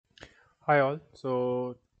Hi all.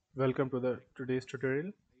 Welcome to the today's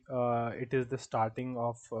tutorial. It is the starting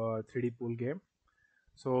of 3D pool game.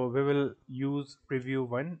 So we will use preview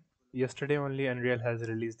 1. Yesterday only Unreal has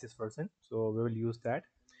released this version, so we will use that.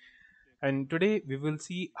 And today we will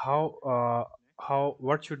see how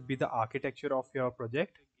what should be the architecture of your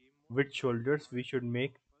project, which folders we should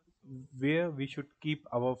make, where we should keep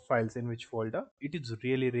our files in which folder. It is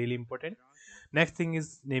really important. Next thing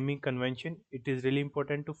is naming convention. It is really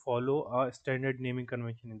important to follow a standard naming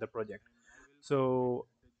convention in the project. So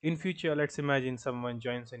in future, let's imagine someone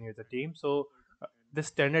joins in with the team. So the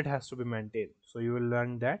standard has to be maintained. So you will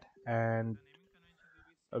learn that, and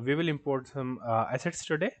we will import some assets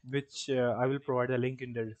today, which I will provide a link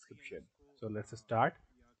in the description. So let's start.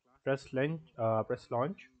 Press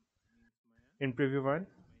launch in preview one.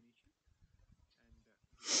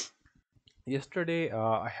 Yesterday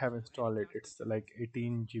I have installed it. It's like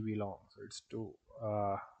 18 GB long, so it's too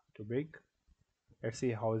big. Let's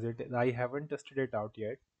see how is it. I haven't tested it out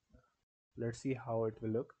yet. Let's see how it will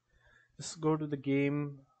look. Just go to the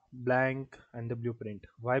game, blank, and the blueprint.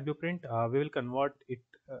 Why blueprint? We will convert it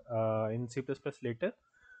in C++ later,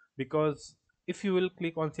 because if you will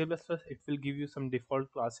click on C++, it will give you some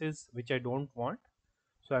default classes which I don't want.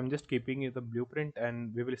 So I'm just keeping it the blueprint,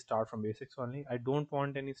 and we will start from basics only. I don't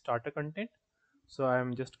want any starter content, so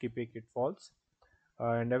I'm just keeping it false.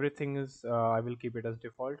 And everything is I will keep it as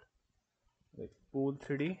default, like pool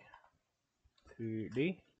 3D.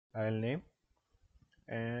 I'll name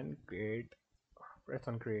and create. Press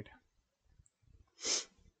on create.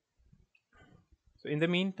 So in the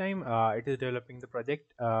meantime, it is developing the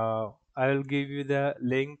project. I'll give you the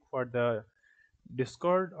link for the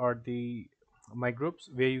Discord or the my groups,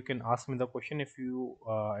 where you can ask me the question if you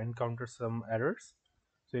encounter some errors.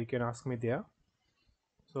 So you can ask me there.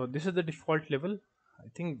 So this is the default level. I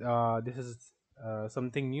think this is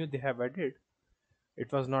something new they have added.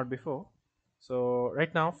 It was not before. So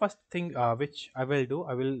right now, first thing which I will do,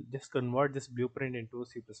 I will just convert this blueprint into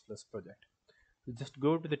C++ project. So just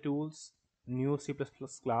go to the tools, new C++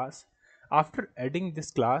 class. After adding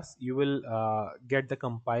this class, you will get the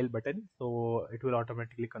compile button, so it will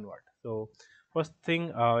automatically convert. So first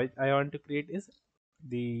thing I want to create is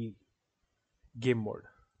the game mode.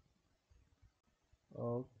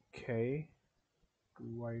 Okay,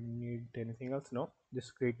 do I need anything else? No,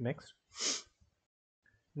 just create next.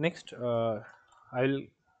 Next, I'll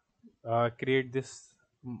create this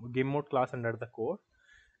game mode class under the core,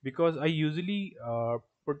 because I usually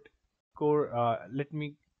put core. Let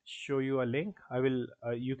me show you a link. I will.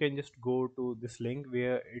 You can just go to this link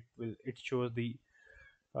where it shows the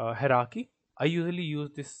hierarchy. I usually use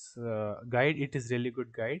this guide. It is really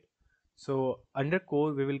good guide. So under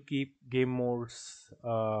core we will keep game modes,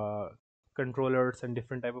 controllers, and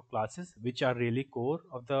different type of classes which are really core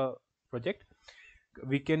of the project.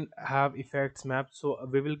 We can have effects maps, so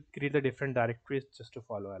we will create the different directories just to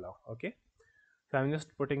follow along. Okay, so I'm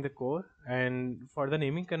just putting the core. And for the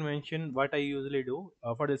naming convention, what I usually do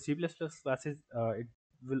for the C++ classes, it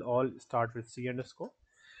will all start with C underscore.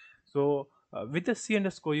 So with the C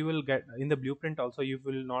underscore, you will get in the blueprint also, you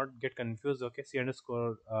will not get confused. Okay, C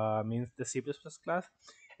underscore means the C++ class.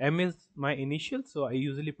 M is my initial, so I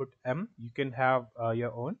usually put M. You can have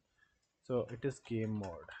your own. So it is game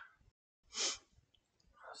mode.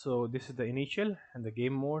 So this is the initial and the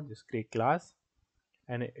game mode. Just create class,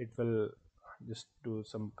 and it will just do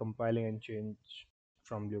some compiling and change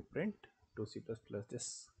from blueprint to C++.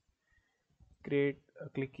 Just create,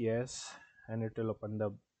 click yes, and it will open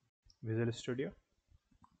the Visual Studio.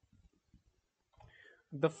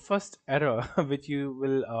 The first error which you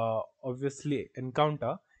will obviously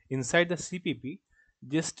encounter inside the CPP,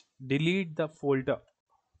 just delete the folder.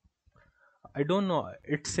 I don't know,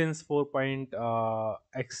 it's since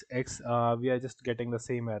 4.xx we are just getting the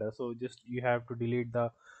same error. So just you have to delete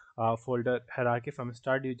the folder hierarchy from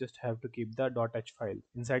start. You just have to keep the .h file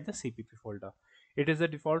inside the CPP folder. It is the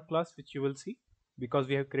default class which you will see, because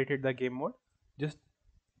we have created the game mode. Just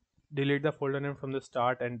delete the folder name from the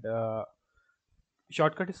start, and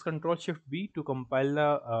shortcut is Control Shift B to compile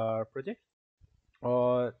the project,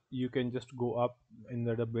 or you can just go up in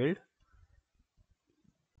the build.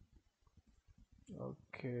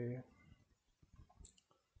 Okay,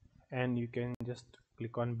 and you can just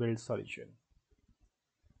click on build solution,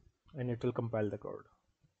 and it will compile the code.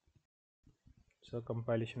 So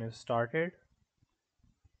compilation is started.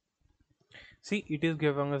 See, it is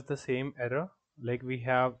giving us the same error, like we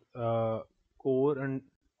have core and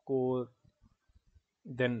core,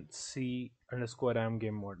 then C underscore RAM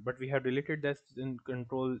game mode, but we have deleted that in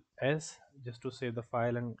Control S just to save the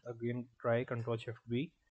file, and again try Control Shift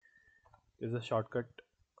B is a shortcut.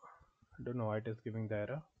 I don't know why it is giving the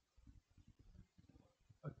error.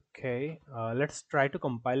 Okay, let's try to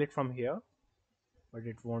compile it from here, but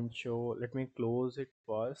it won't show. Let me close it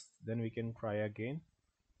first, then we can try again.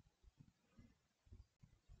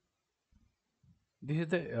 This is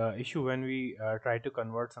the issue when we try to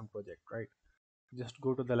convert some project, right? Just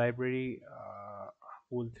go to the library,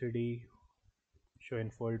 pool 3D, show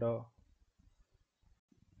in folder,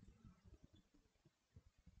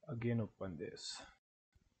 again open this.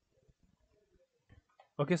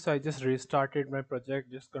 Okay, so I just restarted my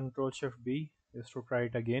project, just Control Shift B just to try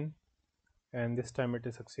it again, and this time it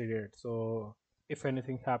is succeeded. So if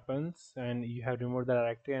anything happens and you have removed the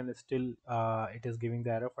directory and still it is giving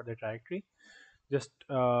the error for the directory, just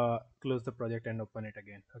close the project and open it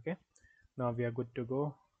again. Okay, now we are good to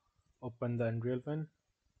go. Open the Unreal one.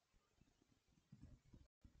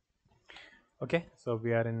 Okay, so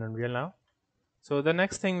we are in Unreal now. So the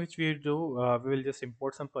next thing which we do, we will just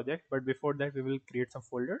import some project, but before that we will create some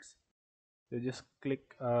folders. So just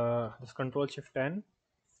click, just Control Shift N,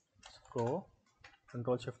 go,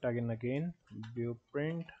 Control Shift again,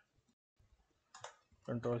 Blueprint,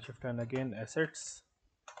 Control Shift and again assets.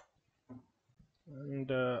 And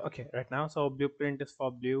okay, right now, so Blueprint is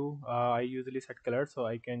for blue. I usually set colors, so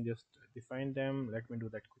I can just define them. Let me do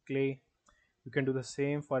that quickly. You can do the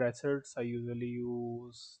same for assets. I usually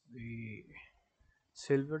use the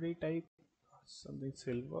silvery type, something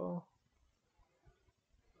silver.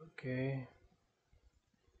 Okay.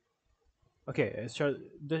 Okay, so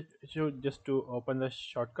just to open the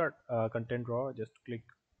shortcut content drawer, just click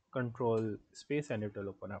Control Space and it will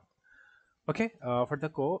open up. Okay, for the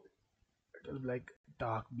code, it will be like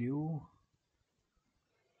dark blue.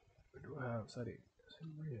 We do have, sorry,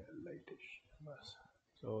 silver, yeah, lightish. Bas.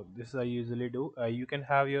 So this I usually do. You can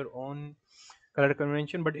have your own color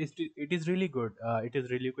convention, but it is really good. It is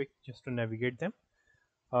really quick just to navigate them.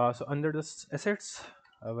 So under the assets,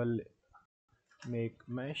 I will make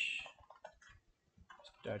mesh,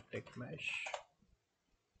 static mesh,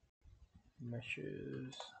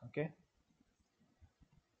 meshes. Okay,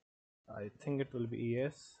 I think it will be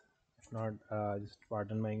ES. If not, just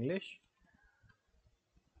pardon my English.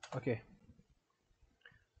 Okay,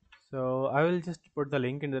 so I will just put the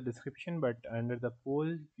link in the description, but under the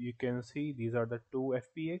pool you can see these are the two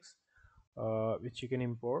FPX which you can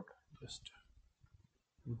import. Just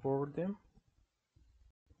import them.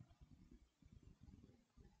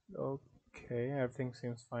 Okay, everything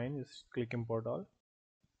seems fine. Just click import all.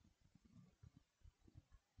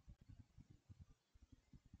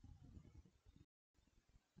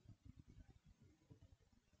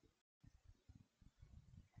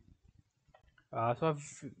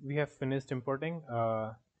 We have finished importing.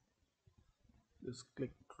 Just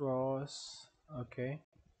click cross. Okay,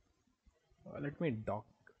 let me dock.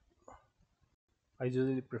 I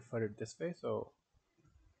usually prefer it this way. So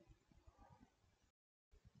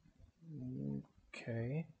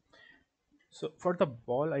okay, so for the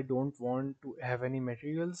ball I don't want to have any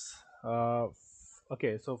materials.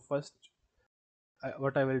 Okay, so first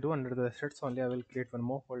what I will do, under the assets only I will create one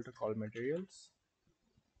more folder called materials.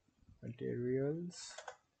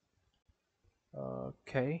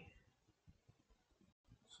 Okay,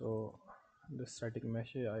 so the static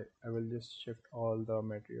mesh, I will just shift all the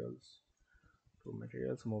materials to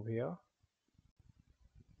materials, move here.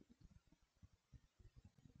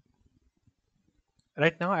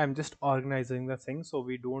 Right now I'm just organizing the thing so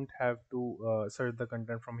we don't have to search the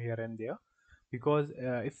content from here and there, because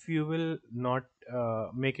if you will not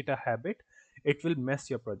make it a habit, it will mess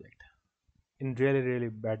your project in really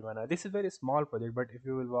bad manner. This is very small project, but if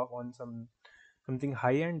you will work on something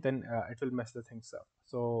high end, then it will mess the things up.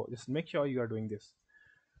 So just make sure you are doing this.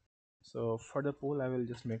 So for the pool I will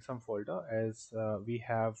just make some folder, as we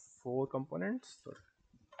have 4 components. So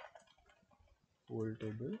pool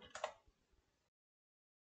table,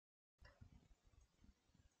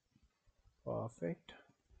 perfect.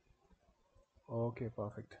 Okay,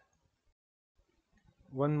 perfect.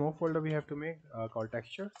 One more folder we have to make called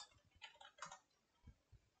textures.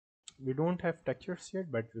 We don't have textures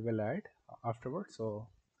yet, but we will add afterwards. So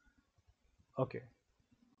okay,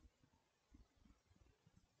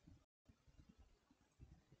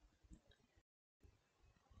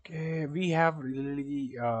 okay, we have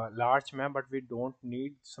really large map, but we don't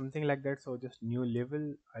need something like that. So just new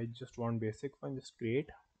level, I just want basic one, just create.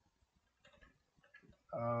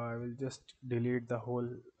 I will just delete the whole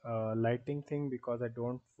lighting thing, because I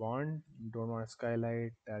don't want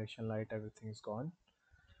skylight, direction light, everything is gone.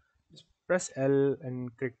 Just press L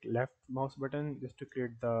and click left mouse button just to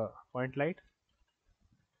create the point light.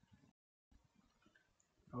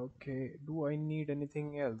 Okay, do I need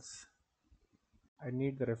anything else? I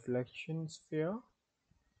need the reflection sphere,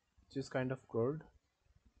 which is kind of good,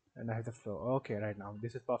 and I have the flow. Okay, right now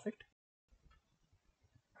this is perfect.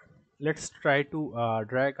 Let's try to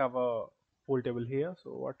drag our pool table here.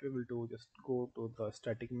 So what we will do, just go to the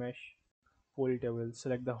static mesh, pool table,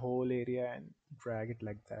 select the whole area and drag it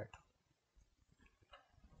like that.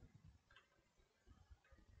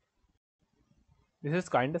 This is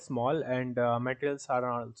kind of small, and materials are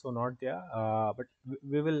also not there, but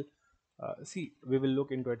we will see, we will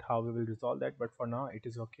look into it how we will resolve that, but for now it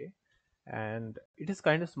is okay. And it is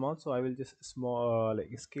kind of small, so I will just small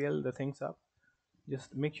like scale the things up.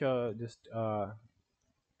 Just make sure just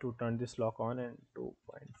to turn this lock on, and 2.5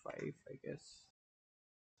 I guess.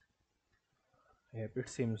 Yep, it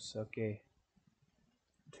seems okay,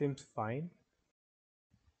 it seems fine.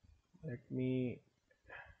 Let me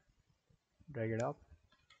drag it up.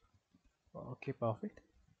 Okay, perfect.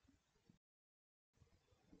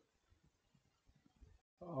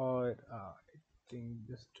 Or I think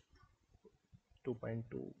just 2.2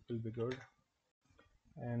 will be good,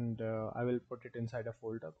 and I will put it inside a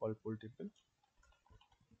folder called pool table,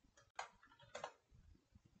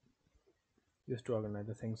 just to organize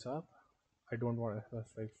the things up. I don't want a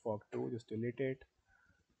specific fog 2, just delete it.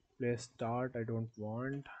 Place start, I don't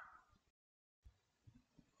want.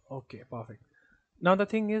 Okay, perfect. Now the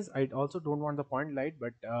thing is, I also don't want the point light,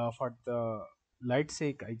 but for the light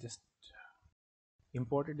sake, I just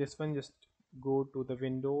imported this one. Just go to the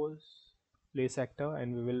Windows, place actor,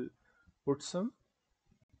 and we will put some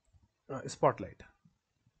spotlight.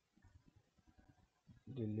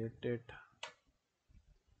 Delete it.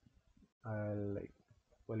 I'll like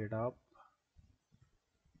pull it up,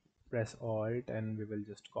 press alt, and we will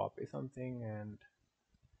just copy something, and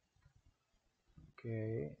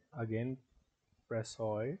okay, again press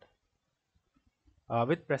alt.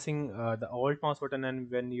 With pressing the alt mouse button, and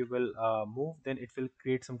when you will move, then it will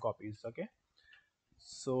create some copies. Okay,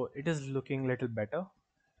 so it is looking little better,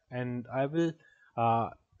 and I will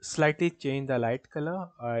slightly change the light color.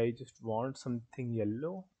 I just want something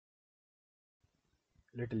yellow,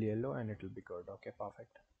 little yellow, and it will be good. Okay,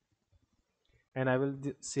 perfect. And I will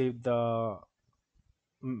save the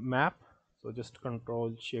map, so just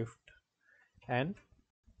control shift n.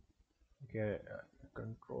 Okay,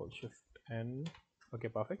 control shift n. Okay,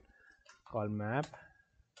 perfect. Call map,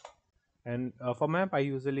 and for map I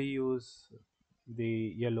usually use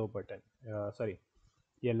the yellow button, sorry,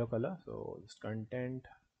 yellow color. So just content,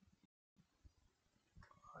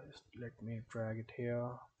 just let me drag it here.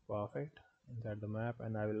 Perfect. Inside the map,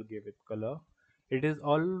 and I will give it color. It is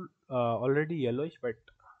already yellowish, but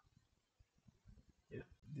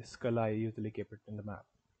this color I usually keep it in the map.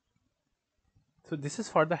 So this is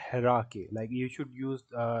for the hierarchy, like you should use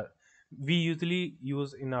we usually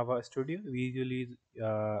use in our studio, we usually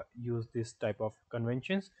use this type of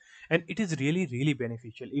conventions, and it is really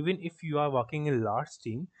beneficial. Even if you are working in large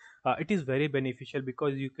team, it is very beneficial,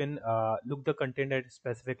 because you can look the content at a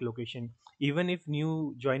specific location. Even if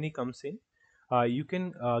new joinee comes in, you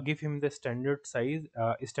can give him the standard size,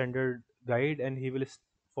 standard guide, and he will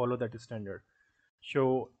follow that standard.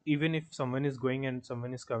 So even if someone is going and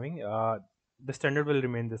someone is coming, the standard will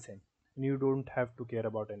remain the same, and you don't have to care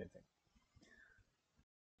about anything.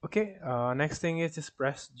 Okay, next thing is just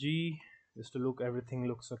press G, just to look everything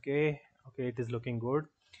looks okay. Okay, it is looking good.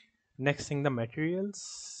 Next thing, the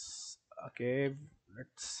materials. Okay,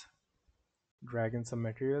 let's drag in some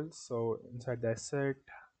materials. So inside the asset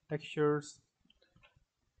textures,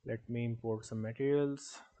 let me import some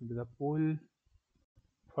materials into the pool.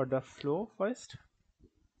 For the flow first,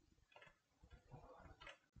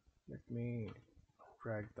 let me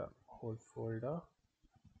drag the whole folder.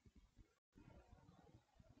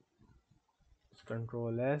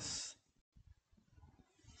 Control S,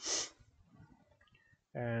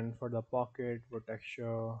 and for the pocket for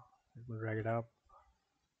texture, let me drag it up.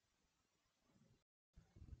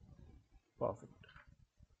 Perfect.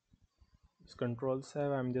 It's Control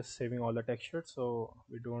save. I'm just saving all the textures so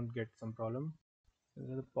we don't get some problem. This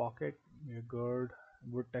is the pocket. We're good.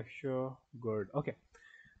 Good texture. Good. Okay.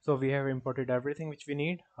 So we have imported everything which we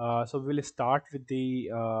need. So we'll start with the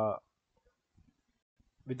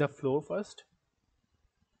floor first.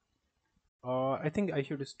 I think I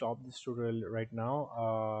should stop this tutorial right now,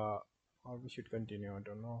 or we should continue. I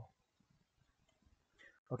don't know.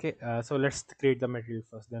 Okay. So let's create the material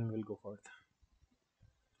first. Then we'll go forth.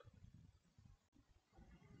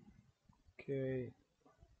 Okay.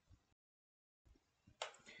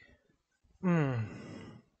 Hmm.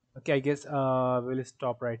 Okay, I guess we'll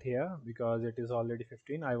stop right here because it is already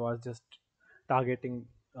 15. I was just targeting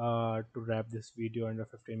to wrap this video under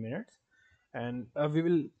 15 minutes, and we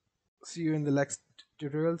will See you in the next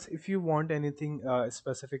tutorials. If you want anything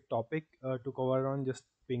specific topic to cover on, just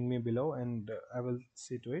ping me below and I will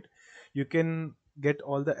see to it. You can get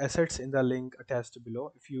all the assets in the link attached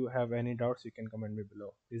below. If you have any doubts, you can comment me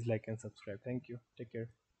below. Please like and subscribe. Thank you. Take care.